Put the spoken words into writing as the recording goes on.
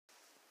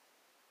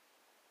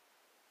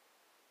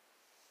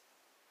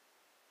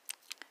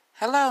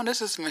Hello,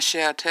 this is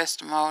Michelle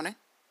Testimony.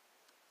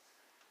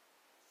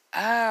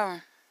 Happy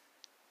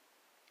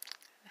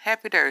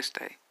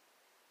Thursday.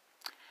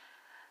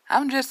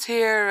 I'm just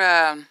here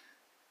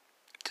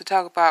to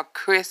talk about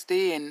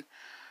Christy and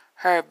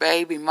her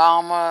baby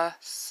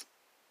mamas,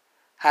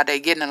 how they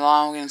getting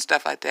along and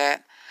stuff like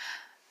that.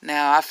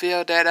 Now, I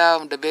feel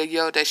that the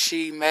video that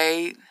she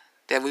made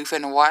that we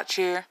finna watch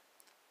here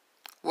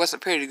was a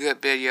pretty good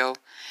video.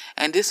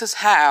 And this is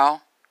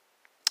how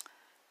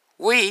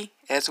we,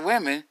 as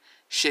women,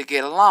 should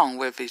get along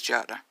with each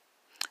other.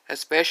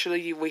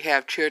 Especially we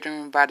have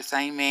children by the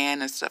same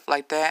man and stuff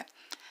like that.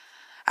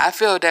 I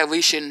feel that we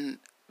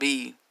shouldn't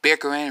be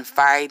bickering and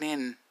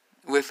fighting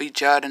with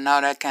each other and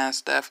all that kind of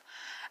stuff.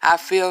 I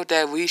feel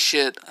that we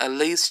should at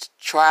least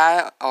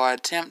try or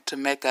attempt to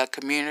make a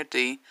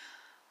community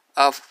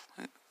of,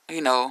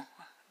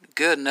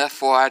 good enough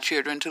for our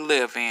children to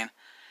live in.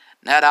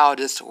 Not all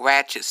this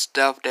ratchet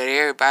stuff that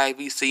everybody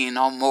be seeing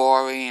on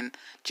Maury and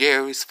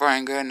Jerry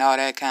Springer and all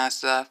that kind of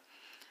stuff.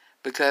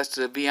 Because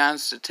to be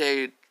honest, to tell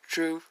you the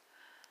truth,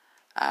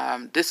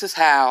 this is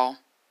how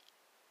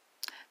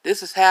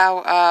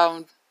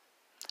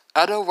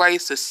other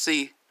races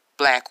see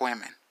black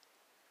women,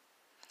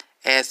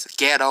 as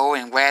ghetto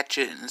and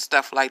ratchet and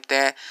stuff like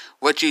that.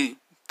 What you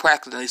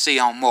practically see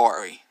on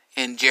Maury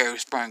and Jerry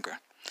Springer.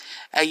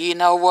 And you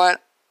know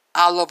what?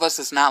 All of us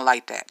is not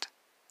like that.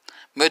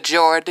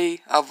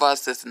 Majority of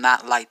us is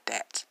not like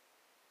that.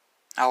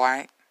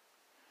 Alright?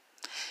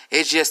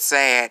 It's just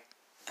sad.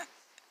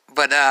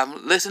 But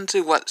listen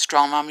to what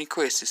Strongmommy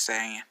Chrissy is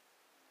saying.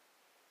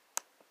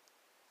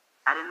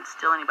 I didn't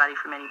steal anybody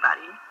from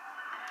anybody.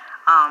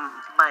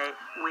 But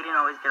we didn't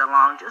always get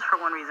along just for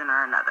one reason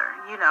or another.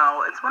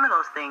 It's one of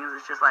those things.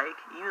 It's just like,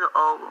 you the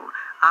old,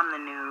 I'm the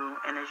new,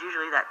 and there's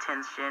usually that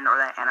tension or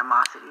that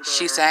animosity there.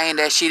 She's saying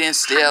that she didn't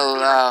steal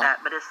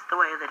but it's the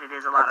way that it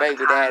is a lot of the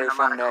baby time daddy in a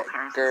from lot of that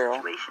co-parenting girl.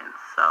 situations.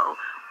 So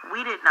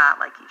we did not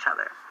like each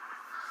other.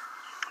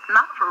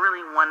 Not for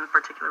really one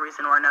particular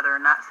reason or another.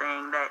 Not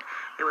saying that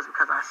it was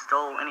because I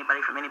stole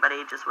anybody from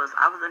anybody. It just was,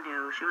 I was the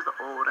new, she was the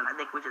old, and I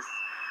think we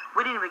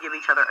didn't even give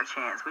each other a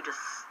chance. We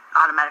just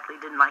automatically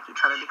didn't like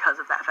each other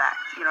because of that fact.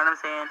 You know what I'm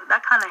saying?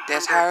 That kind of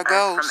hindered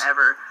us from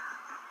ever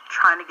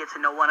trying to get to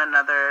know one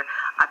another.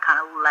 I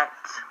kind of let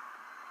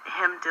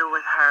him deal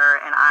with her,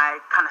 and I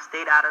kind of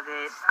stayed out of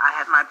it. I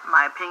had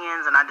my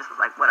opinions, and I just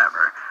was like,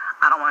 whatever.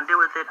 I don't want to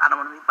deal with it. I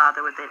don't want to be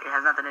bothered with it. It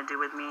has nothing to do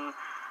with me.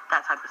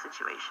 That type of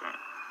situation.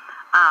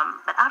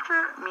 But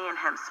after me and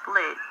him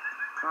split,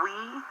 we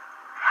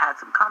had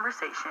some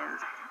conversations.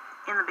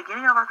 In the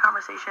beginning of our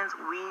conversations,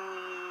 we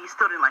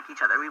still didn't like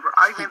each other. We were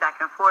arguing back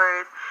and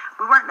forth.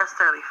 We weren't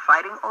necessarily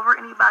fighting over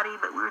anybody,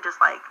 but we were just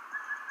like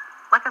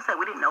I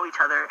said, we didn't know each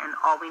other, and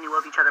all we knew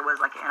of each other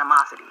was like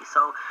animosity.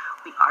 So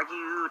we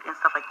argued and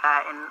stuff like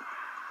that, and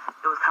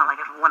it was kind of like,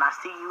 when I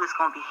see you, it's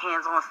going to be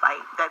hands on sight,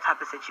 that type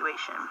of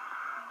situation.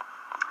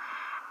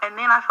 And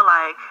then I feel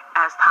like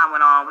as time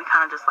went on, we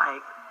kind of just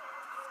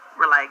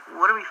we're like,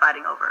 what are we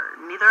fighting over?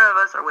 Neither of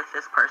us are with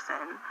this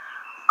person.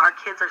 Our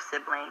kids are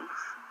siblings.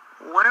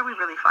 What are we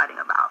really fighting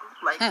about?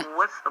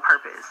 What's the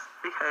purpose?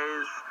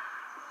 Because...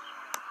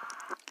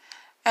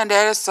 And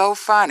that is so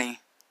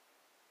funny.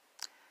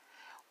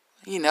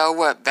 You know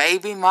what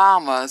baby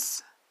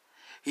mamas,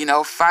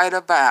 fight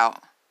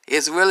about.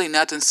 It's really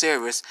nothing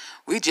serious.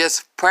 We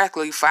just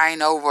practically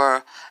fighting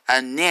over a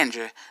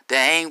ninja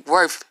that ain't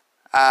worth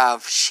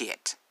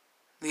shit.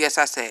 Yes,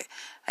 I said,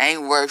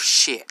 ain't worth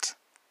shit.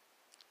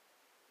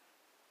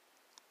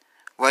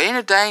 Well,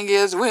 anything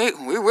is, we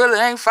really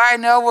ain't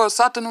fighting over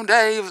something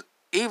that is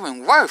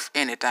even worth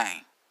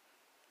anything.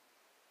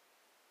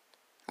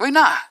 We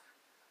not.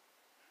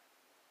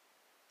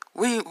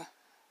 We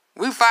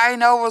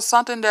fighting over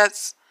something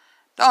that's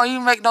don't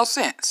even make no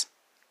sense.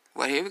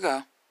 Well, here we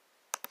go.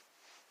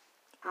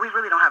 We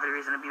really don't have any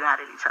reason to be mad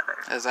at each other.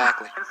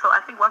 Exactly. And so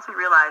I think once we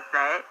realized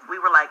that, we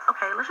were like,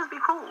 okay, let's just be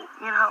cool.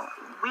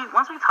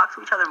 Once we talked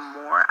to each other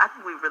more, I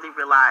think we really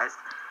realized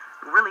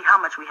how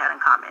much we had in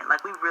common.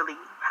 We really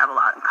have a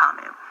lot in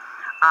common.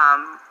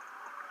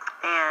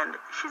 And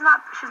she's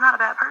not a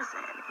bad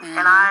person. Mm-hmm.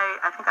 And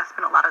I think I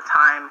spent a lot of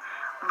time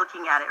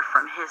looking at it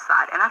from his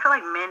side. And I feel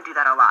like men do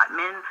that a lot.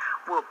 Men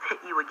will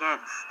pit you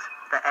against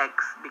the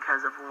ex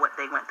because of what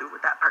they went through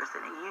with that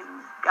person. And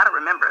you got to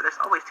remember, there's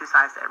always two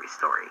sides to every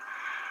story.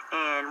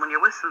 And when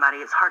you're with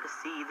somebody, it's hard to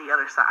see the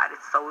other side.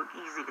 It's so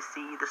easy to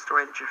see the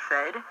story that you're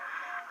fed.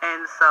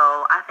 And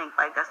so I think,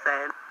 like I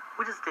said,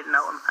 we just didn't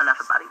know enough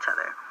about each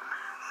other.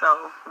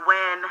 So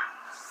when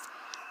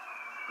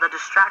the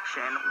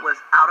distraction was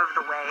out of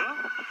the way,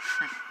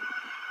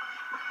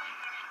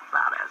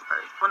 loud ass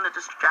birds. When the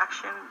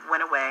distraction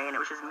went away and it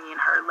was just me and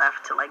her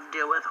left to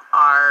deal with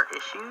our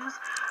issues,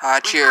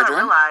 our children, kind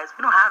of realized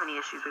we don't have any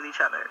issues with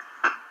each other.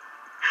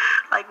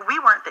 We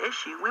weren't the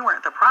issue, we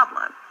weren't the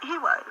problem. He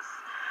was.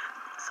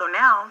 So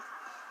now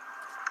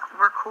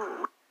we're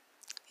cool.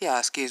 Yeah,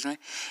 excuse me.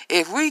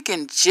 If we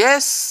can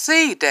just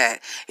see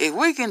that, if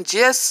we can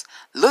just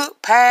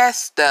look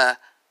past the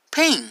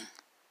ping,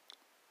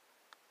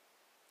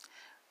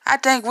 I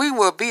think we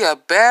will be a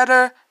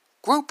better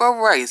group of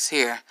race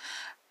here.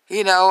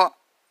 You know,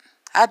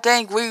 I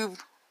think we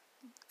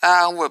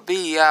would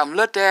be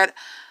looked at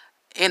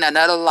in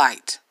another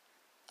light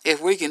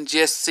if we can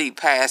just see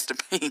past the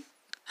pain.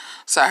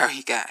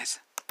 Sorry, guys.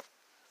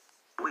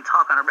 We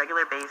talk on a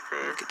regular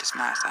basis. Get this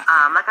mask off.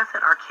 Like I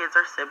said, our kids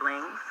are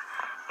siblings,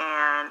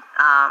 and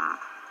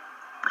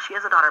she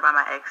has a daughter by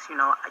my ex. You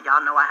know,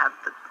 y'all know I have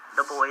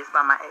the boys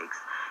by my ex.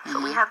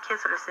 So we have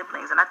kids that are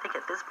siblings, and I think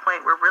at this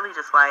point we're really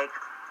just like,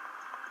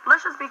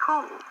 let's just be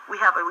cool. We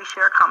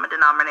share a common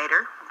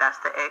denominator. That's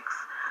the ex,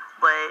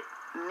 but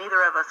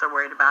neither of us are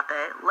worried about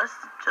that. Let's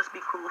just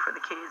be cool for the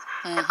kids.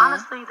 And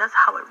honestly, that's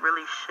how it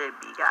really should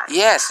be, guys.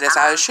 Yes, that's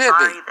how it should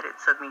be. I'm sorry that it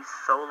took me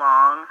so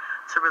long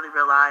to really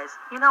realize,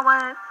 you know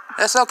what?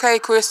 That's okay,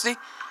 Christy.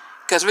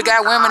 Because we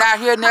got women out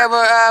here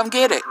never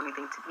get it.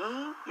 Anything to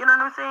me, you know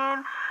what I'm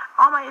saying?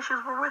 All my issues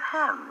were with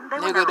him. They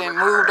Nigga done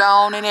moved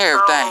on and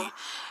everything.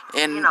 So,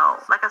 and you know,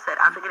 like I said,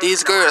 after getting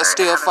these girls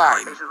still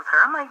fighting. With her,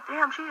 I'm like,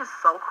 damn, she is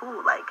so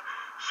cool. Like,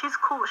 she's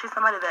cool. She's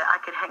somebody that I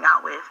could hang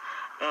out with,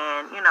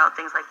 and you know,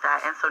 things like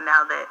that. And so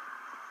now that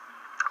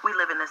we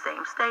live in the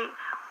same state,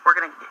 we're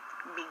gonna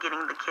be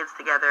getting the kids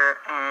together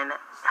and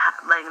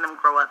letting them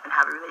grow up and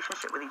have a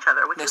relationship with each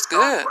other, which is so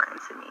important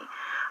to me.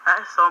 That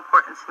is so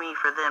important to me,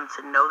 for them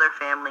to know their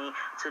family,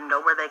 to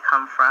know where they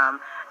come from.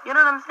 You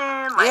know what I'm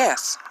saying? Like,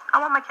 yes. I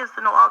want my kids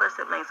to know all their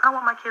siblings. I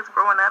want my kids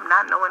growing up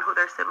not knowing who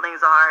their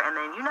siblings are, and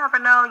then you never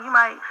know, you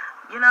might,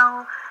 you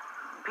know,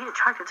 be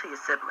attracted to your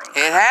siblings.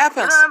 It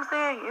happens. You know what I'm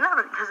saying? You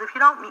never, because if you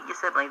don't meet your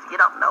siblings, you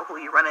don't know who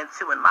you run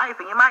into in life,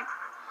 and you might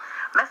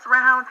mess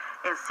around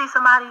and see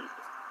somebody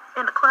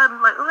in the club and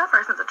be like, oh, that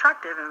person's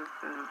attractive, and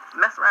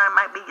mess around,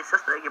 might be your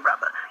sister or your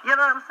brother. You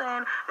know what I'm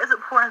saying? It's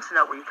important to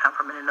know where you come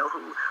from and to know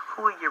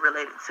who you're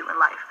related to in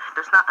life.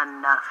 There's not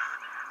enough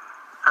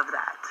of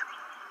that.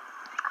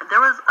 There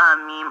was a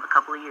meme a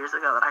couple of years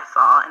ago that I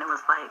saw, and it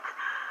was like,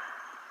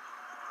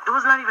 it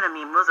was not even a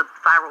meme, it was a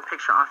viral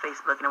picture on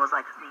Facebook, and it was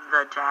like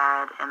the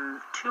dad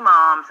and two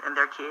moms and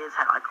their kids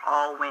had like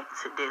all went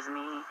to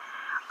Disney,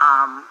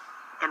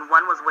 and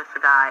one was with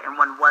the guy and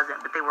one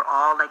wasn't, but they were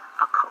all like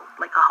a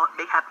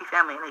big happy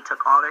family, and they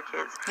took all their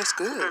kids to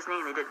Disney,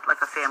 and they did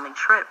like a family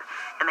trip,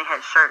 and they had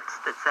shirts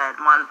that said,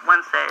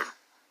 one said,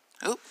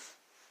 oops,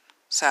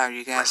 sorry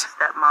you guys,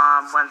 like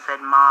stepmom, one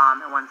said mom,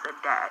 and one said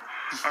dad,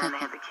 and then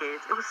they had the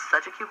kids. It was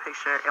such a cute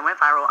picture. It went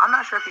viral. I'm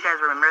not sure if you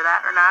guys remember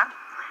that or not,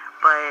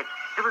 but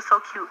it was so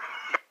cute.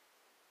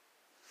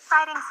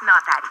 Writing's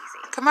not that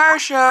easy.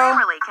 Commercial.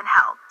 Grammarly can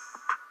help.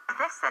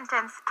 This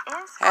sentence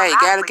is hey,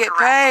 gotta get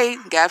paid.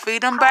 Gotta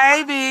feed them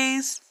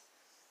babies.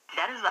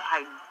 That is the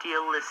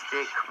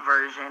idealistic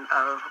version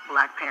of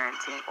black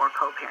parenting or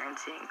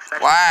co-parenting,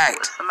 especially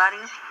with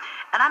somebody.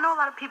 And I know a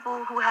lot of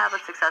people who have a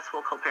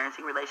successful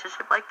co-parenting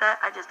relationship like that.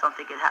 I just don't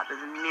think it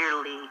happens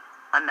nearly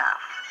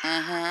enough.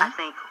 I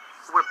think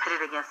we're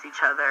pitted against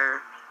each other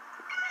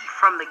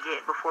from the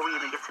get. Before we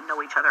even get to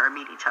know each other or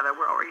meet each other,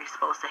 we're already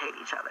supposed to hate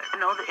each other.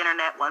 I know the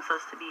internet wants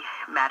us to be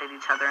mad at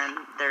each other, and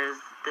there's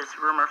this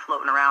rumor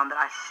floating around that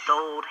I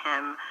stole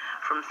him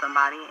from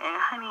somebody. And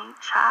honey,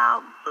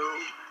 child,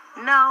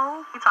 boo.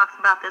 No, we talked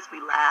about this. We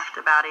laughed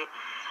about it.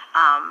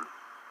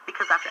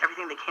 Because after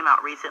everything that came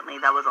out recently,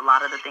 that was a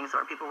lot of the things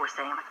where people were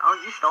saying, like, oh,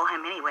 you stole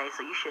him anyway,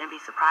 so you shouldn't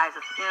be surprised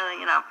if,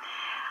 you know.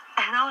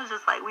 And I was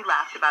just like, we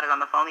laughed about it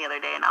on the phone the other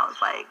day, and I was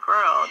like,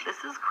 girl,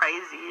 this is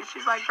crazy.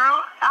 She's like,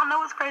 girl, I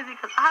know it's crazy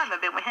because I haven't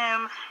been with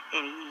him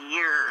in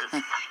years.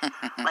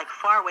 Like,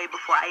 far away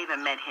before I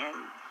even met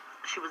him,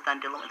 she was done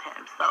dealing with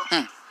him. So,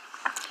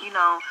 you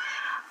know,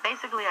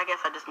 basically, I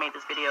guess I just made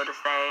this video to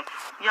say,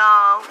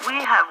 y'all, we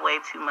have way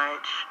too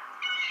much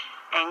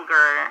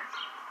anger,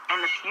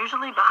 and it's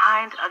usually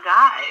behind a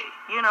guy,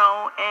 you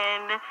know,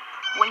 and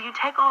when you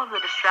take all of the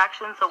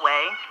distractions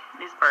away,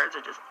 these birds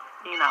are just,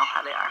 you know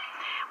how they are.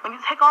 When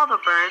you take all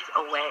the birds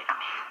away,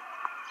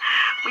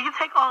 when you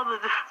take all the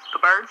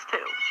birds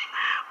too,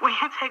 when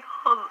you take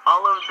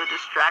all of the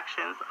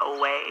distractions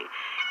away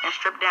and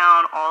strip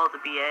down all of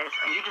the BS,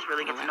 and you just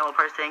really get to know a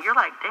person, you're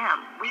like,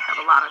 damn, we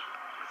have a lot of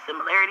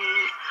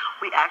similarities.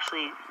 We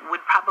actually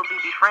would probably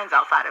be friends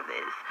outside of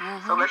this.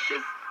 So let's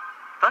just,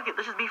 fuck it,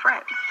 let's just be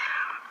friends.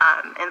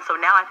 And so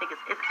now I think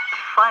it's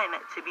fun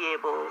to be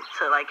able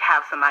to like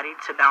have somebody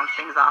to bounce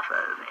things off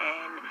of,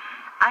 and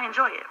I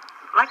enjoy it.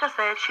 Like I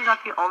said, she's not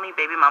the only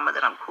baby mama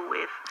that I'm cool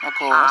with. Of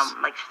course.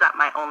 Like she's not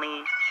my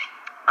only,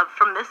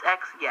 from this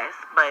ex, yes,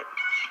 but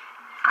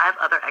I have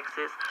other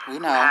exes who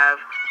have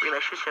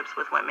relationships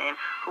with women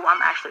who I'm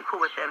actually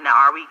cool with them. Now,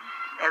 are we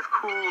as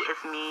cool as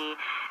me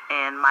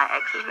and my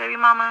ex's baby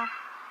mama?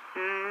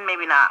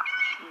 Maybe not.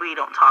 We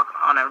don't talk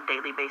on a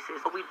daily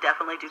basis, but we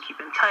definitely do keep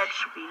in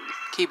touch. We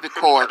keep it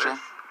cordial.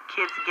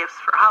 Kids gifts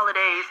for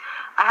holidays.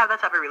 I have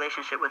that type of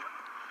relationship with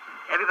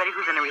everybody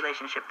who's in a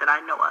relationship that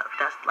I know of.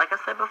 That's, like I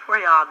said before,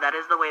 y'all, that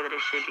is the way that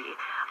it should be.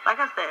 Like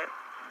I said,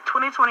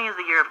 2020 is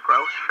the year of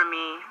growth for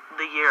me,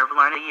 the year of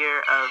learning, the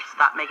year of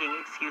stop making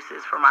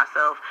excuses for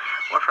myself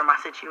or for my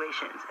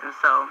situations. And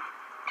so,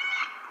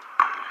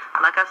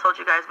 like I told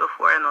you guys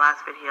before in the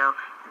last video,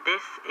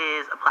 this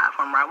is a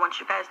platform where I want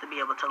you guys to be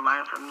able to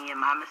learn from me and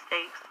my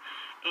mistakes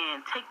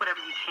and take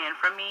whatever you can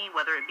from me,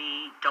 whether it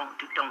be don't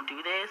do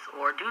this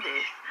or do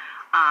this.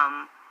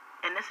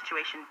 In this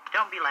situation,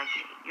 don't be like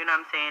me. You know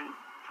what I'm saying?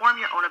 Form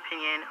your own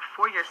opinion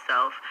for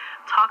yourself.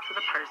 Talk to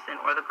the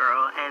person or the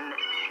girl and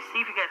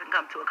see if you guys can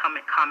come to a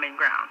common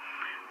ground.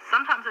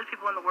 Sometimes there's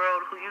people in the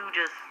world who you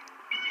just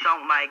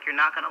don't like, you're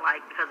not going to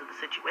like because of the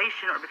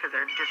situation or because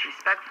they're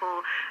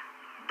disrespectful.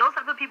 Those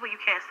type of people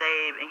you can't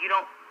save, and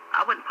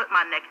I wouldn't put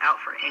my neck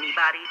out for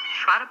anybody.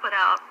 Try to put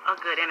out a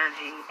good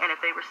energy, and if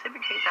they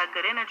reciprocate that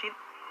good energy,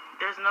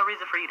 there's no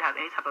reason for you to have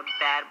any type of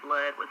bad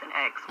blood with an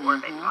ex or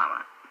a baby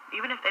mama.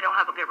 Even if they don't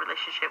have a good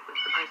relationship with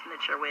the person that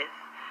you're with,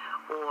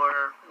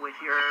 or with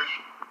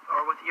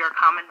your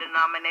common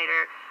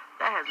denominator,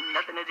 that has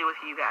nothing to do with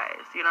you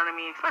guys. You know what I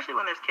mean? Especially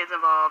when there's kids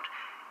involved,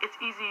 it's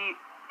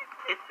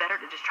better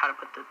to just try to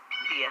put the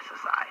BS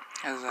aside.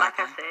 Exactly. Like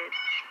I said,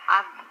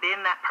 I've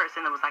been that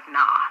person that was like,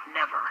 nah,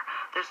 never.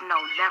 There's no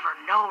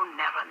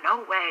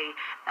way,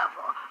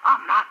 ever.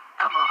 I'm not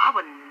ever. I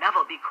would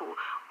never be cool.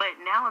 But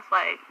now it's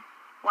like,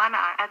 why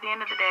not? At the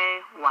end of the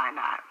day, why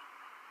not?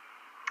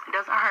 It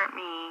doesn't hurt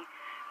me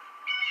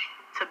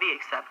to be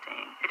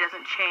accepting. It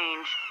doesn't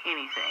change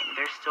anything.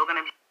 There's still going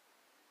to be...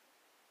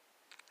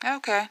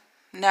 Okay.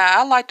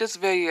 Now, I like this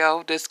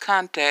video, this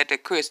content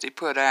that Christy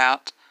put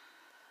out.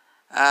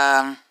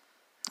 I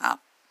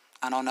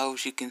don't know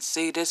if you can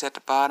see this at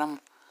the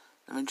bottom.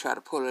 Let me try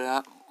to pull it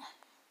up.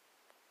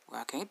 Well,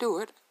 I can't do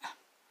it.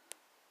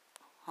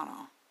 Hold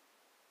on.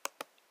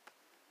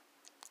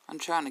 I'm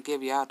trying to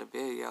give you out the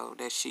video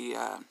that she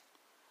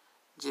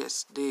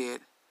just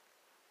did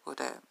with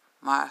that.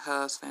 My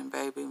husband,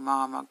 baby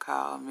mama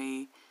called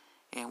me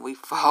and we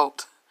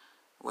fought.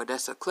 Well,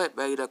 that's a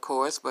clickbait, of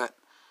course, but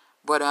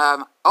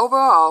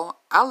overall,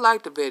 I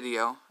like the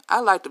video. I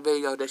like the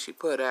video that she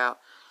put out.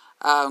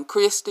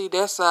 Christy,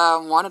 that's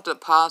one of the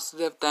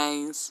positive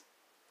things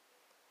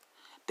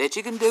that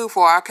you can do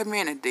for our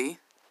community,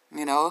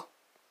 you know,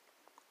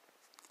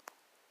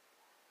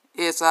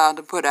 is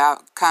to put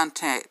out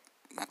content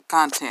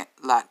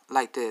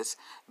like this,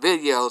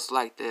 videos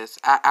like this.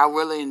 I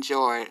really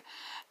enjoy it.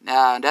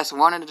 That's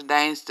one of the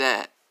things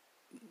that,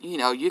 you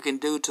know, you can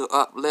do to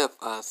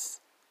uplift us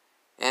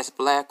as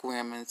black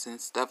women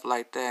and stuff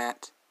like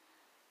that.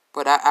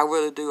 But I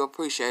really do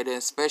appreciate it,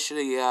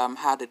 especially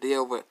how to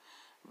deal with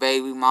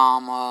baby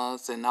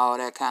mamas and all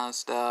that kind of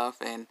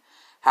stuff, and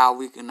how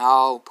we can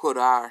all put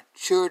our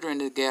children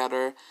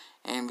together,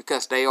 and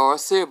because they are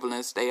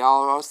siblings, they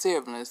all are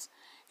siblings,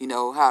 you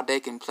know, how they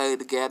can play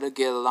together,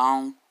 get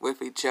along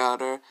with each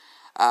other.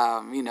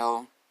 You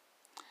know,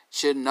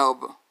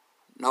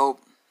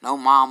 no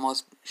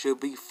mamas should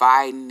be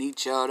fighting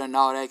each other and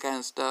all that kind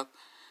of stuff.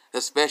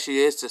 Especially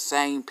it's the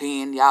same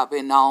pen y'all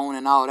been on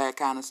and all that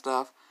kind of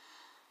stuff.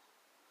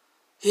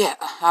 Yeah,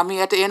 I mean,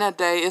 at the end of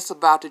the day, it's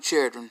about the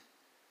children.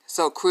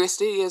 So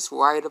Christy is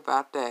right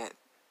about that.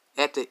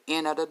 At the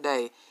end of the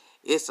day,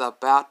 it's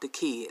about the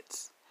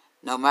kids.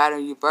 No matter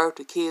you birth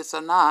the kids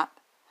or not,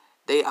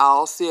 they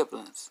all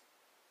siblings.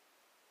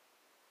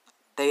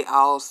 They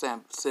all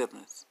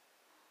siblings.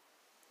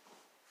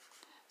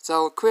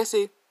 So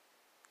Chrissy,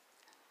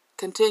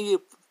 continue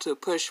to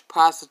push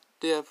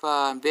positive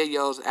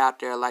videos out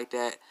there like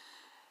that.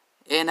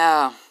 And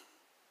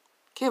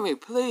can we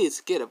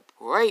please get a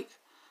break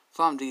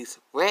from these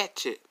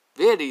ratchet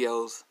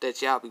videos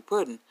that y'all be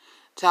putting,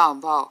 talking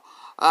about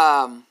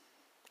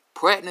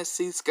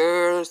pregnancy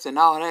scares and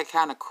all that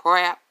kind of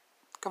crap?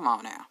 Come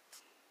on now.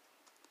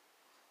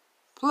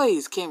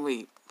 Please, can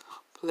we,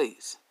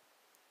 please.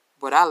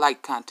 But I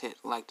like content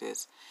like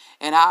this.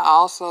 And I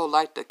also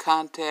like the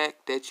content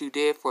that you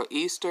did for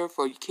Easter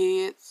for your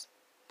kids.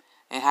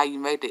 And how you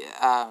made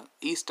the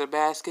Easter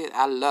basket.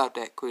 I love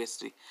that,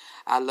 Christy.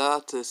 I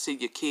love to see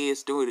your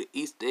kids do the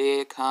Easter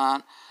egg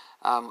hunt,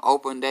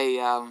 open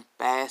their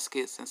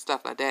baskets and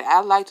stuff like that.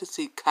 I like to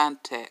see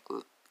content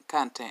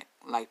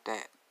like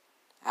that.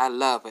 I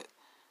love it.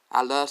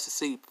 I love to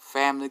see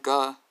family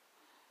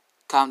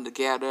come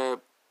together,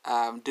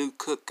 do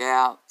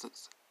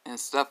cookouts and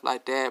stuff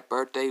like that,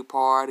 birthday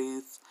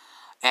parties,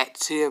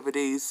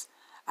 activities.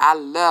 I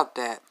love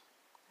that.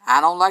 I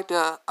don't like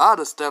the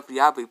other stuff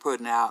y'all be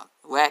putting out,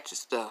 ratchet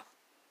stuff.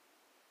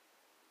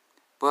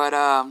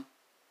 But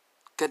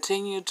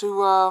continue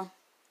to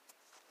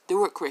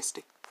do it,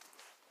 Christy.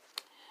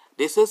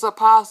 This is a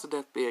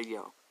positive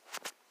video,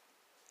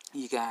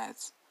 you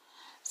guys.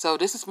 So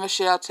this is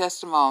Michelle's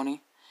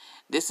testimony.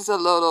 This is a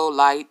little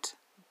light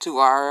to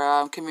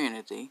our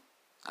community.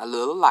 A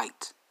little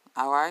light.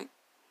 All right?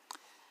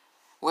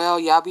 Well,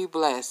 y'all be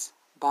blessed.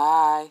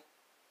 Bye.